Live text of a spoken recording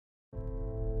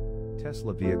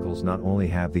Tesla vehicles not only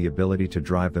have the ability to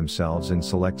drive themselves in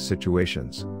select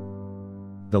situations.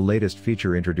 The latest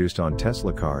feature introduced on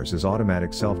Tesla cars is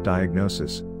automatic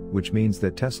self-diagnosis, which means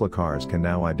that Tesla cars can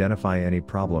now identify any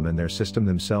problem in their system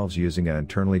themselves using an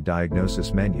internally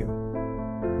diagnosis menu.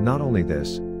 Not only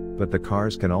this, but the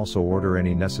cars can also order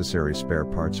any necessary spare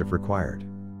parts if required.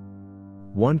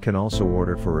 One can also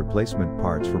order for replacement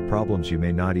parts for problems you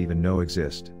may not even know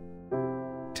exist.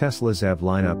 Tesla's EV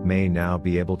lineup may now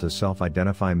be able to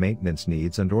self-identify maintenance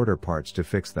needs and order parts to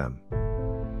fix them.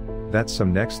 That's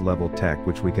some next-level tech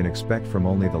which we can expect from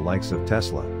only the likes of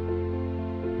Tesla.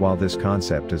 While this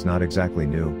concept is not exactly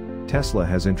new, Tesla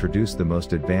has introduced the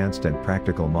most advanced and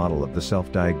practical model of the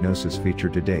self-diagnosis feature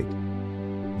to date.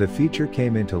 The feature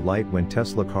came into light when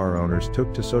Tesla car owners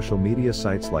took to social media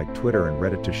sites like Twitter and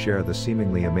Reddit to share the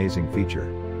seemingly amazing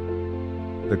feature.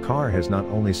 The car has not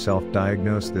only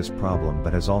self-diagnosed this problem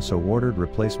but has also ordered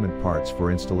replacement parts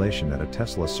for installation at a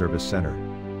Tesla service center.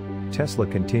 Tesla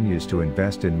continues to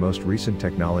invest in most recent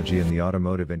technology in the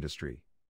automotive industry.